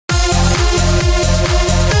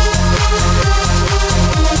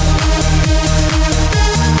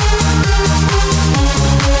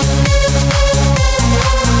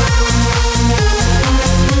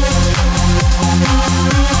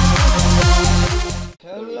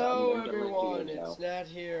it's Nat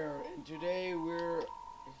here, and today we're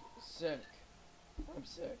sick. I'm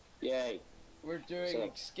sick. Yay. We're doing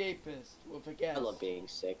escapist with a guest. I love being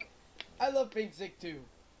sick. I love being sick too.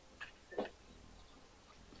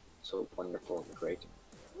 So wonderful and great.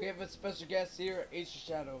 We have a special guest here, Ace of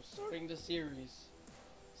Shadow, starting the series.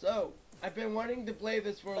 So, I've been wanting to play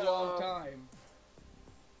this for a long time.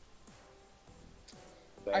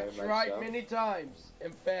 I've tried many times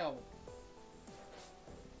and failed.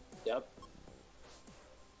 Yep.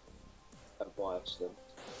 I've watched them.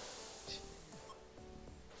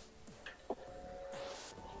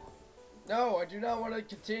 No, I do not want to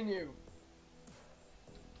continue.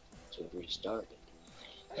 So restart it.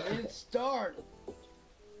 I didn't start.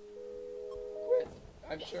 Quit.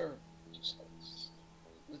 I'm sure.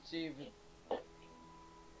 Let's see if it...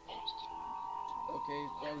 Okay,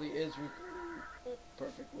 it probably is recording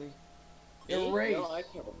perfectly. Erase. No, I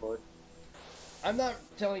can't record. I'm not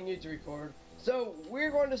telling you to record. So,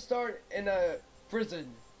 we're going to start in a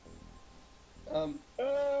prison.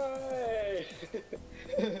 Hey!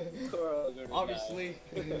 Obviously.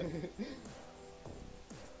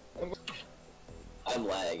 I'm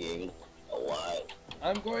lagging a lot.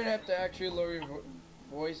 I'm going to have to actually lower your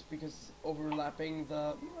voice because overlapping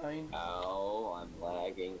the line. Ow, I'm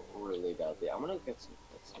lagging really badly. I'm gonna get some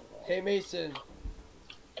fix on that. Hey Mason,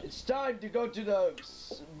 it's time to go to the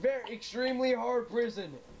very extremely hard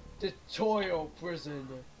prison, the Toil prison.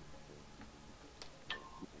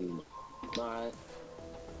 Alright,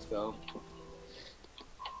 let's go.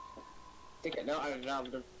 No, I'm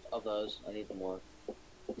done of those. I need more.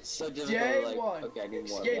 It's so difficult. Day like, one. Okay, I need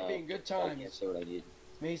more. Escaping. Good times. I can't say what I need.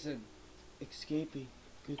 Mason, escaping.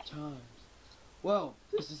 Good times. Well,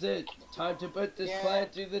 this is it. Time to put this plan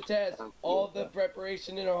to the test. All the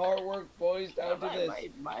preparation and hard work boils down to this.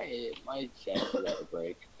 My chest is at a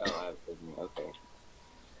break. Oh, I have to. Okay.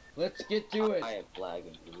 Let's get to it. I am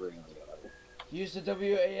lagging really hard. Use the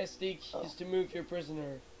WASD keys to move your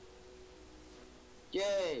prisoner.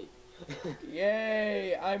 Yay!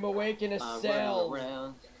 Yay! I'm awake in a cell.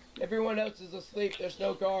 Around. Everyone else is asleep. There's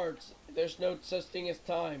no guards. There's no such thing as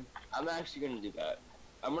time. I'm actually gonna do that.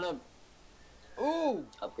 I'm gonna. Ooh!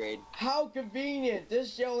 Upgrade. How convenient!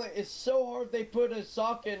 This shell is so hard they put a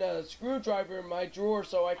socket and a screwdriver in my drawer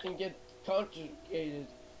so I can get conjugated.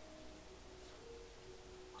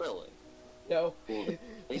 Really? No. Well,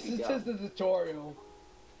 This is just a tutorial.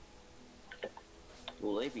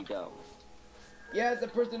 Will they be dumb? Yeah, the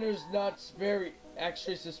prisoner's not very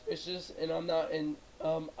actually suspicious, and I'm not in.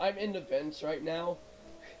 I'm in the vents right now.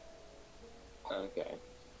 Okay.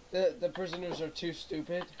 The prisoners are too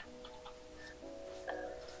stupid.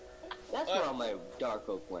 That's where all my dark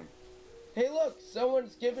oak went. Hey, look!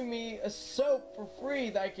 Someone's giving me a soap for free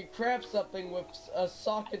that I could craft something with a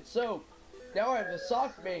socket soap. Now I have a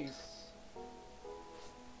sock base.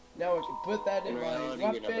 Now I can put that in my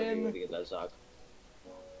weapon.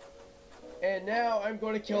 And now I'm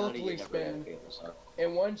going to kill a policeman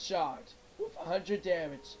in one shot with 100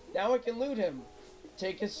 damage. Now I can loot him,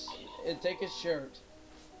 take his shirt,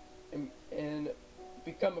 and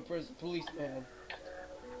become a policeman.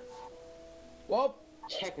 Well,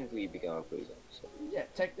 technically you become a police officer. Yeah,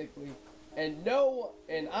 technically. And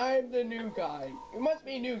I'm the new guy. You must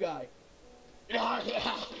be a new guy.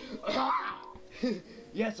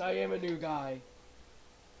 Yes, I am a new guy.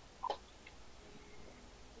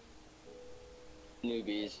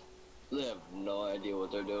 Newbies. They have no idea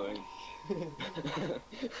what they're doing.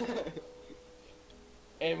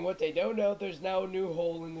 And what they don't know, there's now a new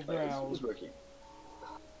hole in the ground. It's working.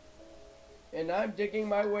 And I'm digging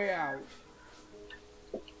my way out.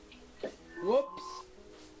 Whoops.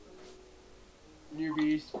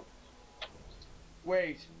 Newbies.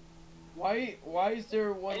 Wait. Why is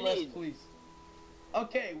there one less police?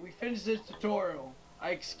 Okay, we finished this tutorial.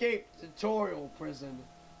 I escaped the tutorial prison.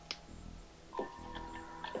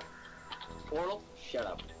 Portal? Shut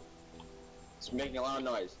up. It's making a lot of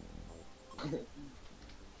noise.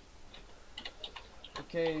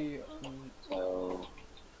 Okay,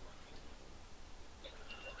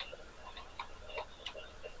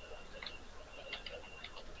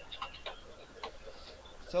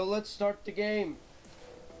 so let's start the game.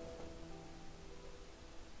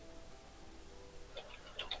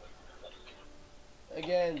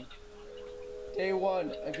 Again. Day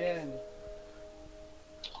one, again.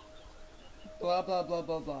 Blah blah blah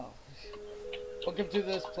blah blah. Welcome to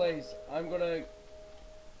this place. I'm gonna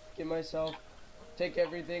take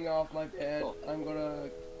everything off my bed. Oh. I'm gonna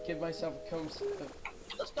give myself a comb.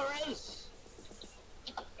 Let's go race!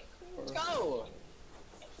 Let's go!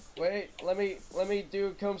 Wait, let me do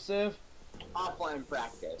a comb sieve. Offline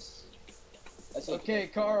practice. That's Okay,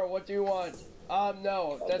 Carl, what do you want?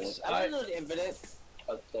 No, that's I don't know the infinite.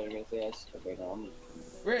 Oh, yes. Okay, no,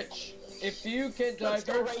 Rich. If you can let's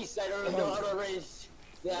go divert. race. I don't know how to race.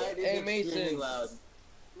 That is Hey, extremely Mason. loud.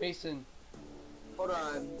 Mason. Hold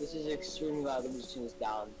on, this is extremely loud. Let me just turn this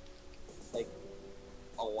down. Like,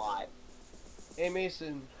 a lot. Hey,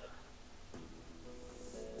 Mason.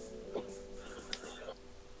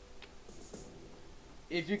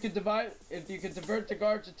 If you could divert the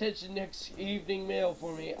guard's attention next evening mail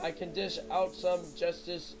for me, I can dish out some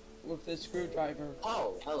justice with this screwdriver.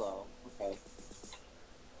 Oh, hello. Okay.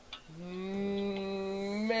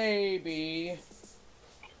 Maybe.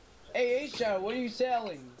 Hey, Ace Shadow, what are you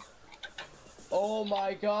selling? Oh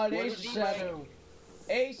my God, What Ace is he Shadow.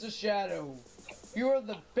 Ace of Shadow. You are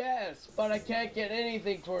the best, but I can't get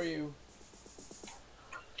anything for you.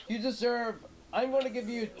 You deserve. I'm going to give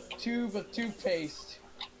you a tube of toothpaste.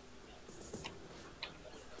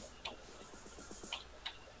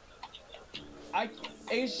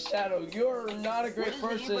 Ace Shadow, you're not a great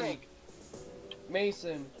person.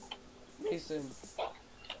 Mason. Mason.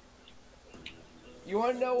 You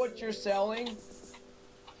want to know what you're selling?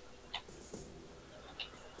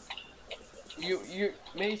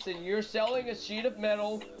 Mason, you're selling a sheet of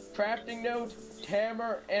metal, crafting note,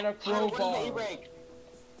 hammer, and a crowbar.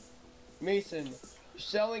 Mason, you're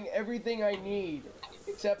selling everything I need,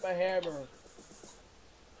 except a hammer.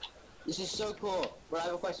 This is so cool. But I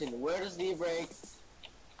have a question. Where does the e-brake?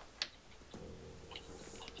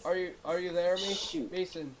 Are you there, Mason? Shoot.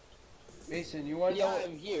 Mason, you want to know? Yeah,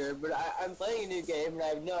 I'm here, but I'm playing a new game and I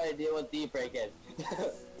have no idea what the e-brake is.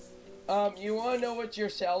 You want to know what you're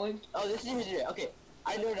selling? Oh, this is imagery. Okay,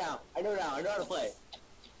 I know now. I know how to play.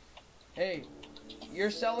 Hey, you're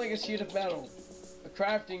selling a sheet of metal, a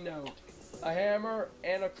crafting note, a hammer,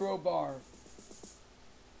 and a crowbar.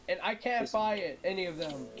 And I can't buy it, any of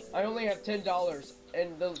them. I only have $10,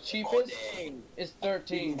 and the cheapest is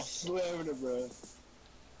 $13. Swear to bro.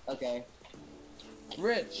 Okay.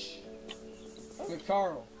 Rich. I'm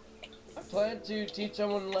Carl. I plan to teach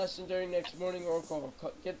someone a lesson during next morning roll call.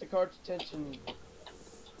 Get the card's attention.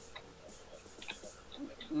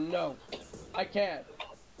 No. I can't.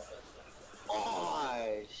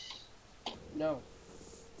 Gosh. No.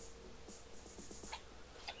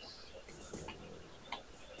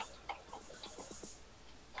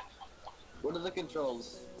 What are the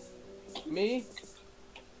controls? Me?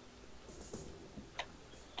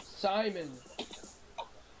 Simon.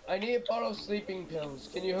 I need a bottle of sleeping pills.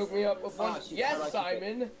 Can you hook me up with one? Yes,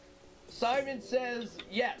 Simon. Simon says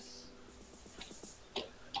yes.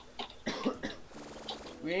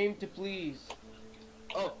 We aim to please.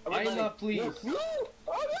 Oh, I'm not pleased. No.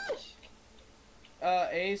 Oh gosh.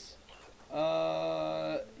 Ace.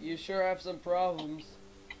 You sure have some problems.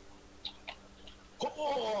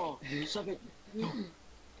 Oh, stop it. No.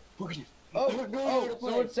 Look at it. Oh,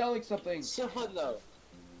 someone's selling something. So fun though.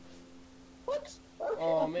 What? Okay.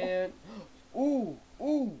 Oh man. Ooh,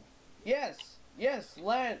 yes,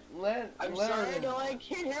 land. I'm sorry, no, I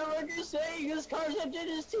can't hear what you're saying. This car's engine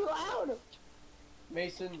is too loud.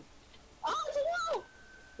 Mason. Oh, it's a wall.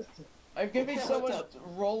 I'm giving someone a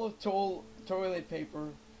roll of toilet paper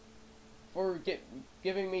for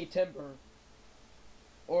giving me timber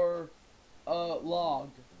or a log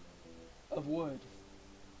of wood,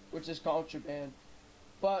 which is contraband.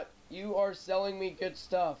 But you are selling me good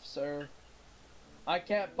stuff, sir. I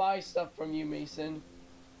can't buy stuff from you, Mason.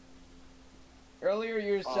 Earlier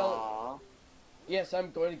you were selling... Yes,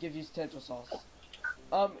 I'm going to give you potential sauce.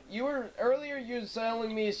 Earlier you were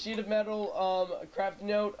selling me a sheet of metal, a crafting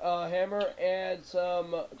note, a hammer, and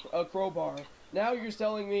a crowbar. Now you're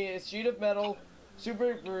selling me a sheet of metal, tube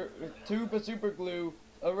of super glue,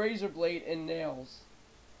 a razor blade, and nails.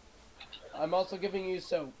 I'm also giving you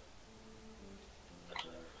soap.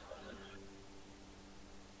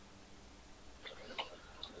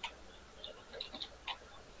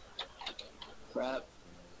 Crap.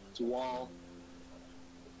 It's a wall.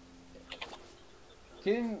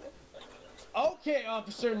 Okay,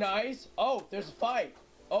 Officer Nice. Oh, there's a fight.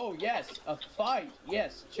 Oh, yes, a fight.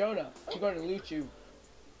 Yes, Jonah, I'm going to loot you.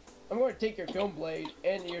 I'm going to take your comb blade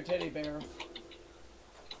and your teddy bear.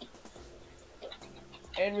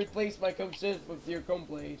 And replace my comb scissors with your comb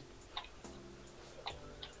blade.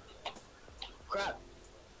 Crap.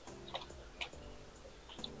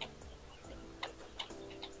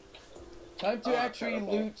 Time to actually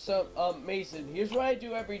loot some, Mason. Here's what I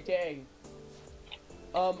do every day.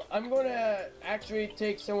 I'm gonna actually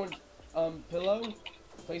take someone's, pillow,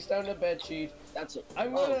 place down the bed sheet. That's it.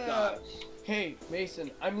 I'm gonna, hey, Mason,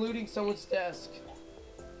 I'm looting someone's desk.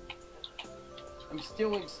 I'm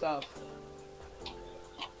stealing stuff.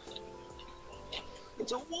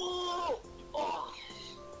 It's a wall! Oh.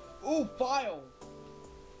 Ooh, file!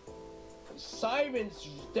 Simon's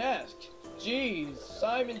desk. Jeez,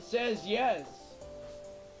 Simon says yes.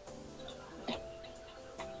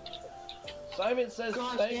 Simon says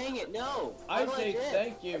Gosh, thank dang it, no! I How do say get?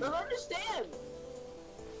 thank you. I don't understand!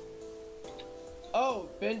 Oh,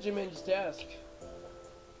 Benjamin's desk.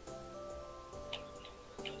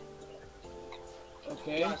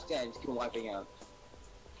 Okay. Gosh, dang, just keep wiping out.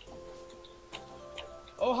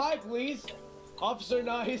 Oh, hi, please. Officer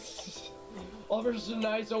Nice. Officer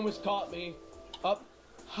Nice almost caught me. Up.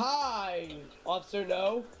 Hi, Officer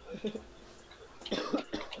No.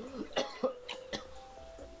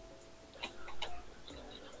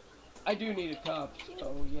 I do need a cup,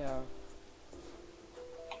 so yeah.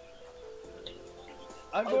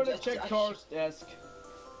 I'm going to check Carl's desk.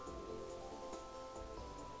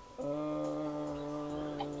 I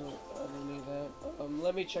don't need that.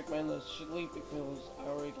 Let me check my list. Sleeping pills. I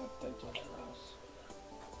already got dental floss.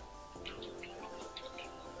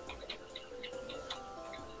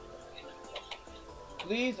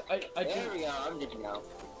 Please, I There we go, I'm good now.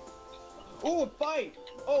 Ooh, a fight!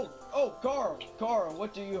 Oh, Carl,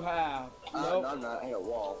 what do you have? No, I'm not. I hit a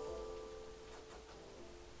wall.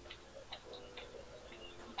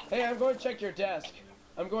 Hey, I'm going to check your desk.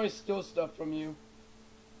 I'm going to steal stuff from you.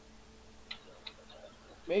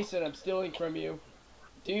 Mason, I'm stealing from you.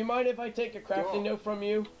 Do you mind if I take a crafting note from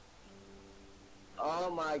you? Oh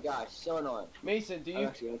my gosh, so annoying. Mason, do you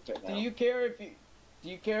care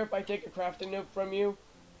if I take a crafting note from you?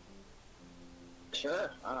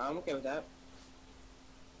 Sure, I'm okay with that.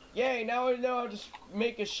 Yay, now I know how to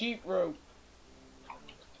make a sheep rope.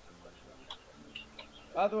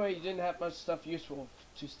 By the way, you didn't have much stuff useful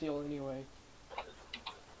to steal anyway.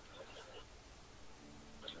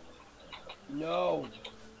 No.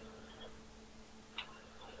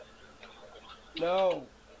 No.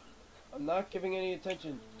 I'm not giving any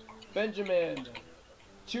attention. Benjamin.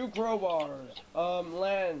 2 crowbars.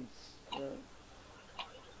 Lance.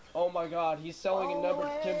 Oh my god, he's selling a number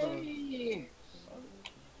of timber.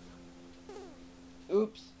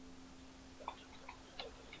 Oops.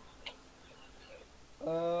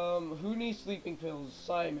 Who needs sleeping pills?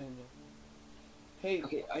 Simon. Hey.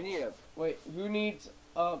 Okay, I need a... Wait, who needs,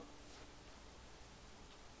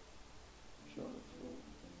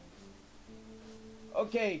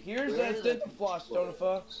 Okay, here's that dental floss,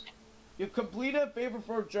 Jonathan. You complete a favor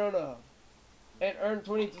for Jonah and earn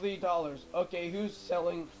 $23. Okay, who's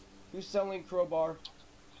selling crowbar?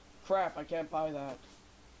 Crap, I can't buy that.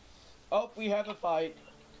 Oh, we have a fight.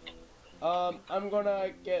 I'm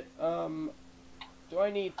gonna get, do I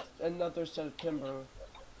need another set of timber?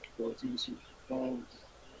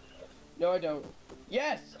 No, I don't.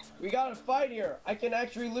 Yes! We got a fight here! I can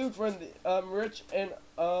actually loot from the, Rich and,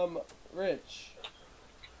 Rich.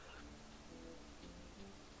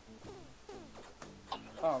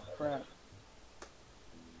 Oh, crap.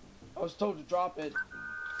 I was told to drop it.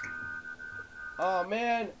 Oh,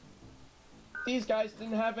 man. These guys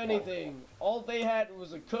didn't have anything. All they had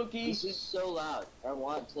was a cookie. This is so loud. I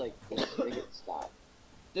want to, like, make it stop.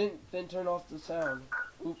 Then turn off the sound.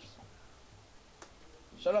 Oops.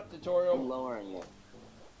 Shut up, tutorial. I'm lowering it.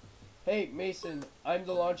 Hey, Mason. I'm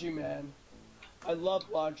the laundry man. I love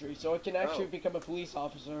laundry, so I can actually become a police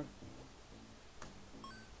officer.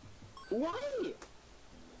 Why?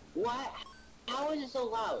 What? How is it so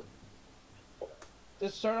loud?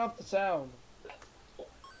 Just turn off the sound.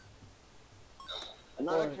 I'm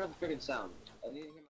not gonna turn off the freaking sound. I need to hear